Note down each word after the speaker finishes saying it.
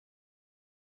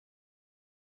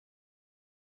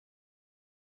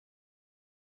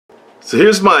So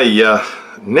here's my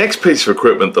next piece of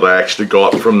equipment that I actually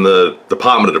got from the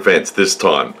Department of Defense this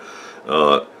time.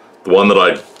 The one that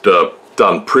I'd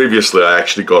done previously I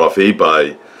actually got off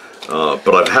eBay,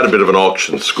 but I've had a bit of an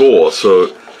auction score.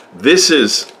 So this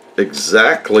is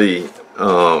exactly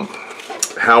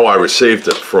how I received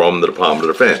it from the Department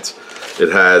of Defense.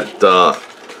 It had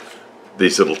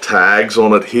these little tags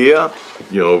on it here.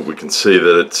 You know, we can see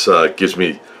that it's gives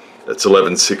me, it's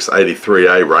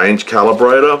 11683A range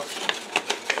calibrator.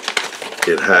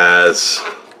 It has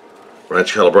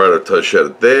Range Calibrator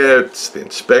associated there. It's the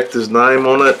inspector's name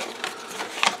on it.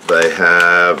 They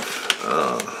have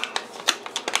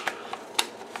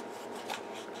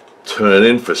turn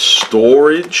in for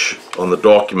storage on the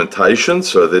documentation,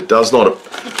 so there does not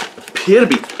appear to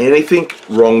be anything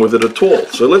wrong with it at all.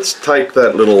 So let's take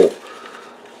that little,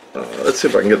 let's see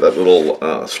if I can get that little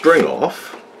string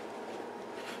off.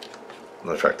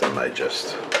 In fact, I may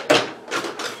just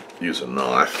use a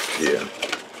knife here.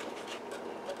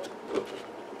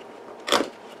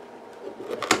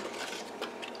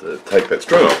 To take that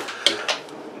string off.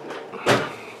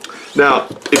 Now,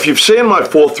 if you've seen my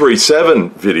 437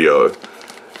 video,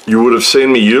 you would have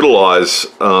seen me utilize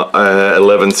a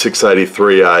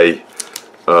 11683A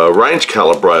range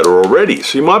calibrator already.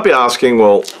 So you might be asking,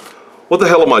 well, what the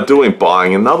hell am I doing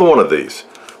buying another one of these?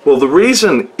 Well, the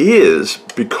reason is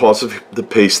because of the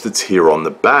piece that's here on the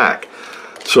back.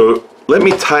 So let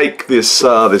me take this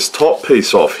this top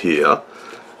piece off here,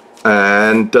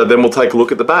 and then we'll take a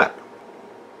look at the back.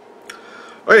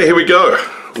 Okay, here we go.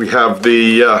 We have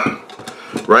the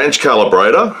range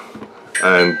calibrator,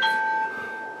 and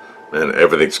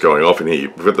everything's going off in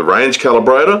here. We've got the range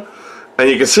calibrator, and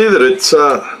you can see that it's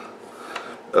a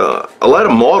later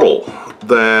model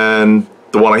than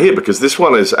the one I here, because this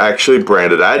one is actually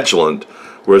branded Agilent,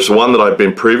 whereas the one that I've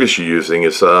been previously using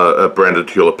is a branded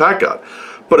Hewlett-Packard.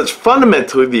 But it's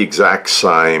fundamentally the exact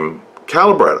same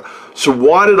calibrator. So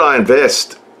why did I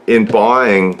invest in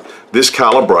buying this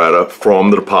calibrator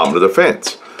from the Department of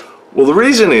Defense? Well, the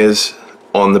reason is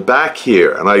on the back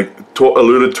here, and I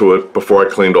alluded to it before I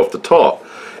cleaned off the top.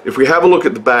 If we have a look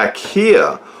at the back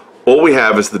here, all we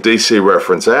have is the DC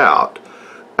reference out,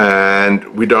 and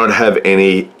we don't have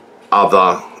any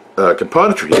other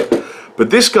componentry here. But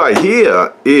this guy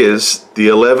here is the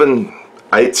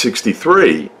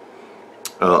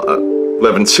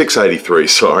 11683,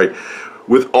 sorry,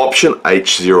 with option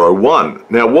H01.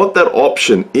 Now what that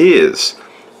option is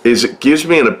it gives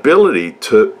me an ability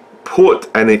to put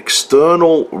an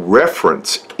external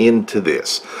reference into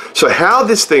this. So how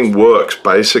this thing works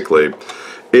basically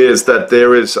is that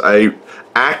there is a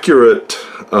accurate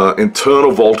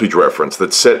internal voltage reference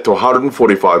that's set to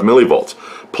 145 millivolts,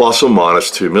 plus or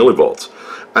minus 2 millivolts.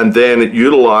 And then it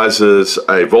utilizes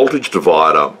a voltage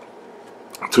divider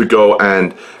to go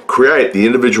and create the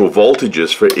individual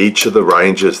voltages for each of the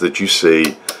ranges that you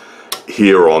see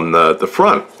here on the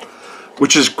front,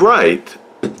 which is great.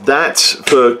 That's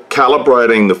for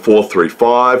calibrating the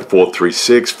 435,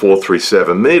 436,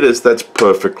 437 meters. That's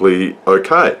perfectly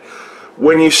okay.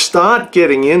 When you start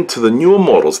getting into the newer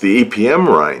models, the EPM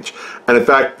range, and in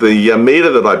fact the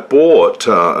meter that I bought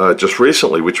just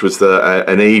recently, which was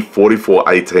an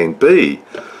E4418B,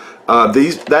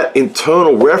 that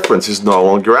internal reference is no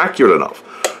longer accurate enough.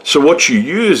 So what you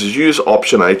use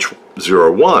option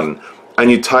H01, and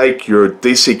you take your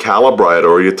DC calibrator,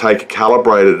 or you take a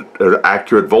calibrated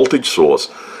accurate voltage source,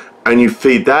 and you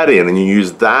feed that in, and you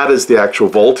use that as the actual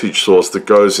voltage source that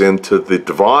goes into the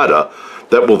divider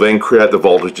that will then create the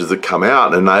voltages that come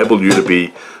out and enable you to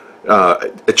be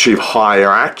achieve higher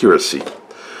accuracy.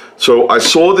 So I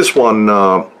saw this one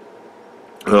on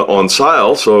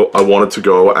sale, so I wanted to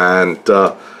go and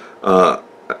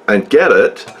get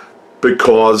it,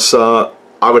 because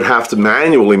I would have to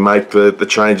manually make the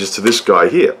changes to this guy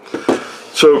here.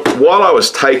 So while I was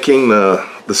taking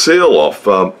the seal off,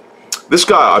 this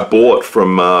guy I bought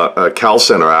from Cal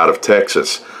Center out of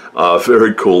Texas.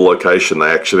 Very cool location.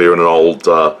 They actually are in an old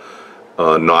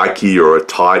Nike or a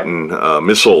Titan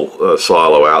missile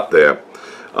silo out there.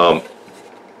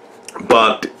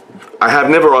 But I have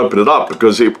never opened it up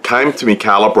because it came to me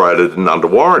calibrated and under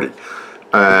warranty.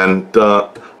 And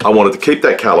I wanted to keep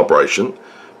that calibration.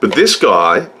 But this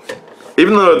guy,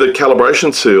 even though the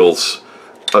calibration seals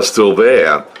are still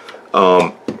there,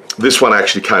 this one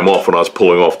actually came off when I was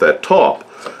pulling off that top.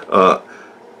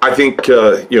 I think,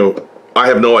 you know, I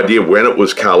have no idea when it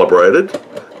was calibrated,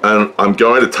 and I'm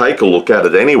going to take a look at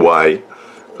it anyway.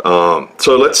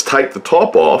 So let's take the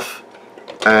top off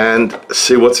and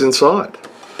see what's inside.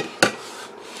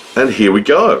 And here we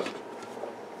go.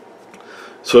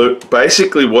 So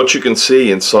basically what you can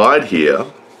see inside here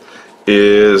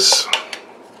is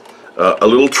a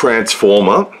little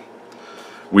transformer.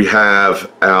 We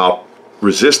have our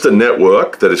resistor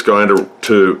network that is going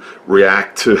to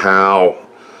react to how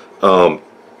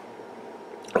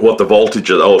what the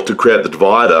voltage is, or to create the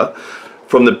divider.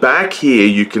 From the back here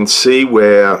you can see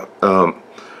where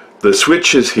the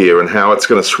switch is here and how it's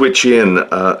going to switch in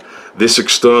this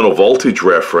external voltage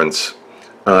reference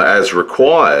as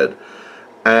required.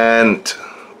 And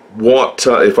what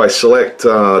if I select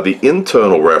the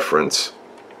internal reference,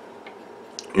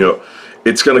 you know,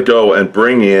 it's going to go and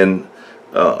bring in,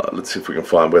 let's see if we can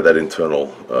find where that internal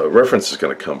reference is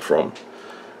going to come from.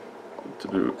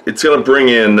 It's going to bring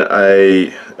in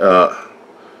a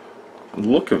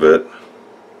look of it.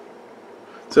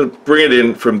 It's going to bring it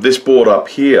in from this board up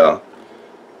here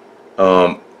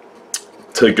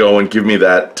to go and give me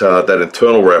that that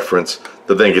internal reference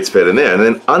that then gets fed in there. And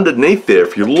then underneath there,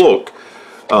 if you look,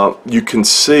 you can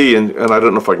see, and I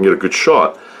don't know if I can get a good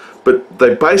shot, but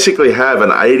they basically have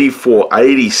an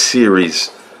 8480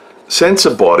 series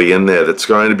sensor body in there that's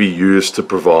going to be used to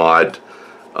provide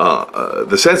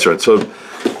the sensor. And so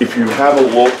if you have a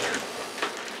look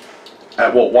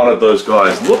at what one of those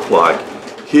guys look like,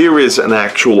 here is an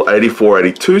actual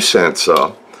 8482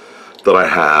 sensor that I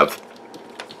have,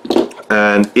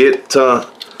 and it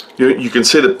you can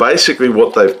see that basically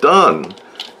what they've done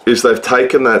is they've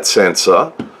taken that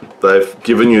sensor, they've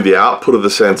given you the output of the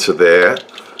sensor there,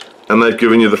 and they've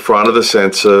given you the front of the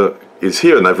sensor is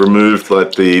here, and they've removed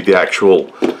like the actual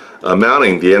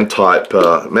mounting, the N-type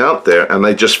mount there, and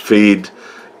they just feed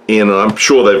in. I'm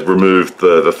sure they've removed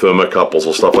the thermocouples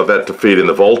or stuff like that to feed in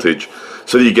the voltage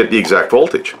so that you get the exact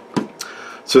voltage.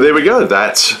 So there we go,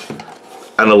 that's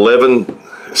an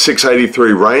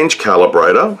 11683 range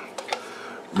calibrator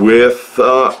with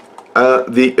the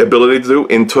ability to do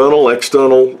internal,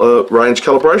 external range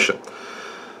calibration.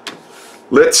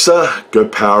 Let's go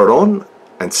power it on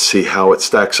and see how it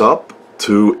stacks up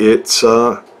to its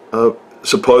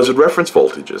supposed reference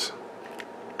voltages.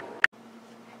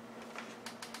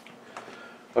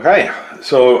 Okay,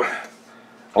 so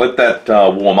I'll let that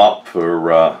warm up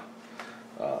for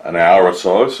an hour or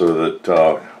so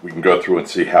that we can go through and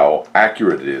see how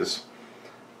accurate it is.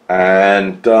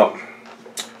 And what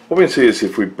we can see is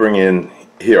if we bring in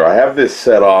here, I have this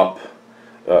set up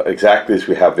exactly as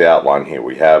we have the outline here.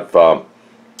 We have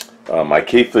my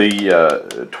Keithley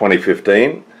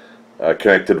 2015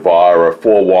 connected via a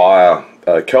 4-wire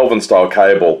Kelvin style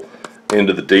cable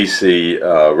into the DC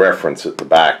reference at the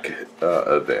back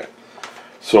there.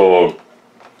 So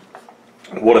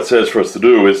what it says for us to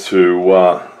do is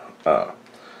to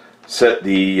set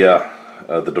the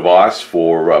device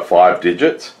for 5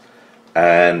 digits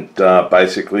and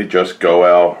basically just go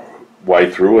our way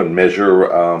through and measure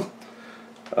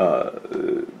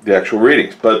the actual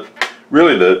readings. But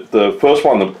really the first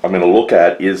one that I'm going to look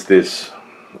at is this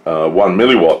 1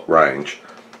 milliwatt range,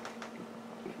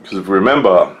 because if we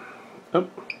remember,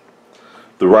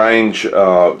 the range,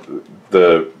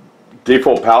 the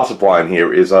default power supply in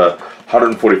here is a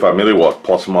 145 milliwatt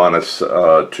plus or minus 2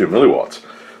 milliwatts.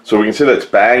 So we can see that's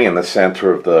bang in the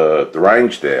center of the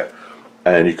range there,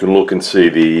 and you can look and see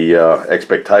the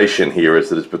expectation here is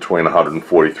that it's between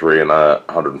 143 and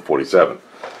 147.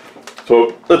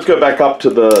 So let's go back up to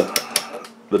the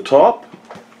top,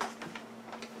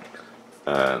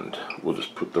 and we'll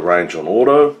just put the range on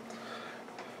auto,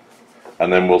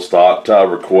 and then we'll start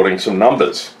recording some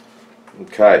numbers.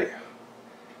 Okay,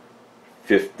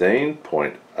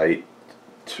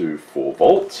 15.824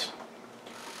 volts,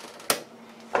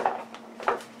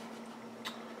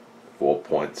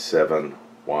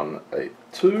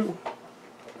 4.7182,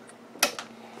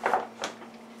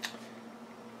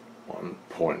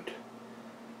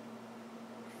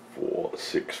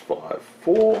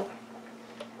 1.4654,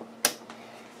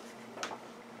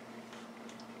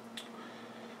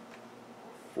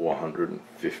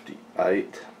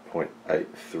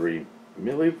 458.83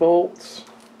 millivolts,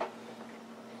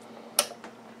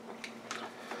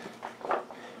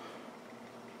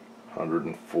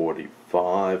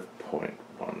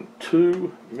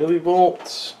 145.12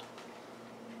 millivolts,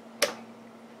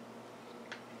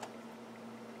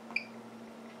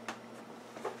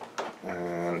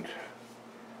 and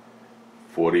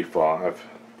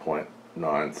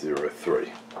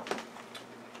 45.903.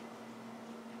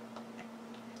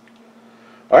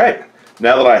 Alright,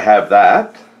 now that I have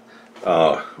that,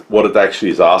 what it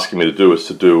actually is asking me to do is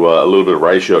to do a little bit of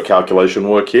ratio calculation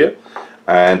work here,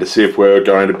 and to see if we're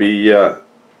going to be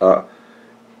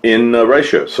in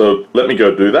ratio. So let me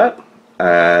go do that,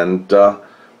 and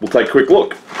we'll take a quick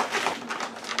look.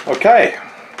 Okay,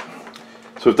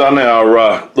 so we've done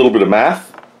our little bit of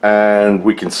math and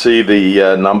we can see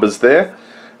the numbers there.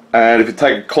 And if you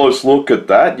take a close look at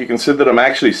that, you can see that I'm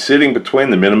actually sitting between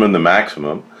the minimum and the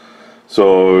maximum.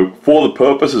 So for the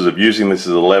purposes of using this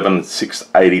as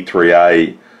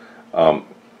 11683A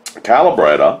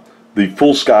calibrator, the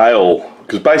full scale,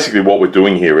 because basically what we're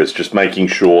doing here is just making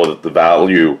sure that the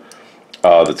value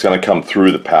that's going to come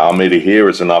through the power meter here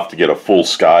is enough to get a full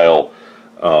scale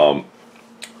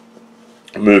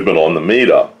movement on the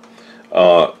meter.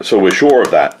 So we're sure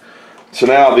of that. So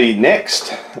now the next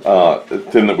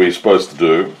thing that we're supposed to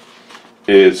do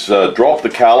is drop the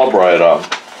calibrator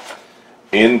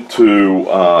into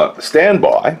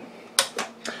standby,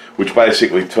 which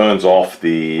basically turns off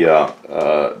the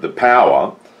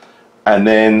power, and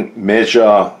then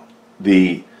measure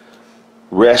the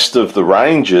rest of the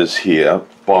ranges here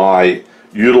by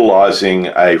utilizing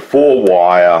a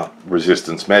 4-wire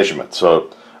resistance measurement. So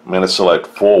I'm going to select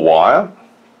 4-wire.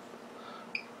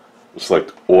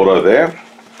 Select auto there,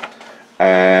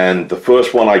 and the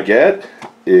first one I get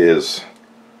is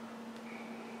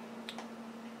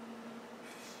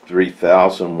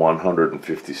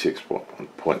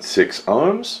 3,156.6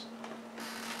 ohms,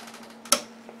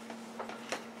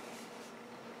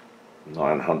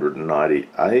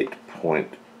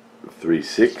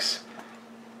 998.36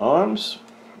 ohms.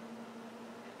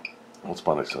 What's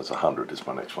my next one? It's 100 is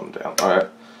my next one down. Alright,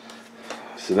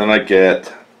 so then I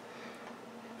get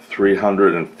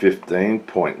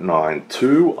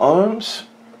 315.92 ohms.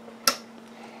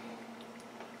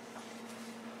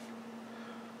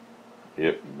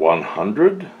 Yep,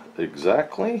 100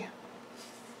 exactly.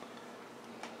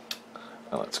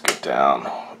 Now let's go down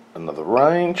another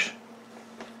range.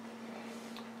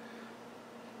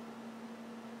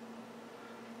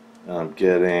 I'm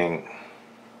getting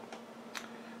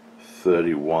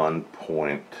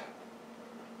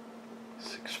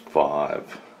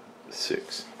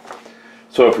 31.656.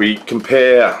 So if we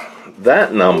compare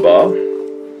that number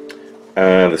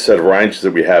and the set of ranges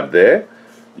that we have there,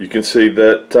 you can see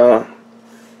that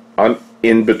I'm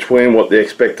in between what the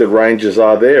expected ranges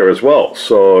are there as well.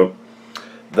 So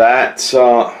that's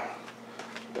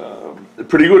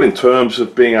pretty good in terms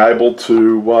of being able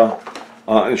to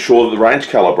ensure that the range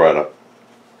calibrator,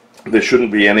 there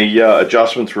shouldn't be any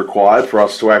adjustments required for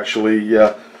us to actually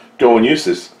go and use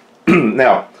this.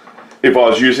 Now, if I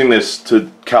was using this to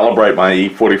calibrate my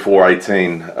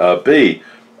E4418B,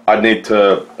 I'd need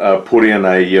to put in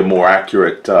a more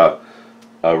accurate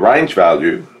range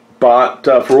value. But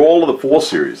for all of the 4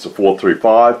 series, the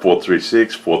 435,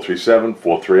 436, 437,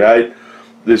 438,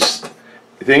 this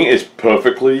thing is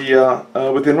perfectly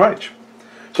within range.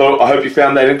 So I hope you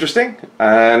found that interesting,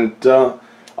 and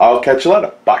I'll catch you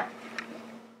later. Bye.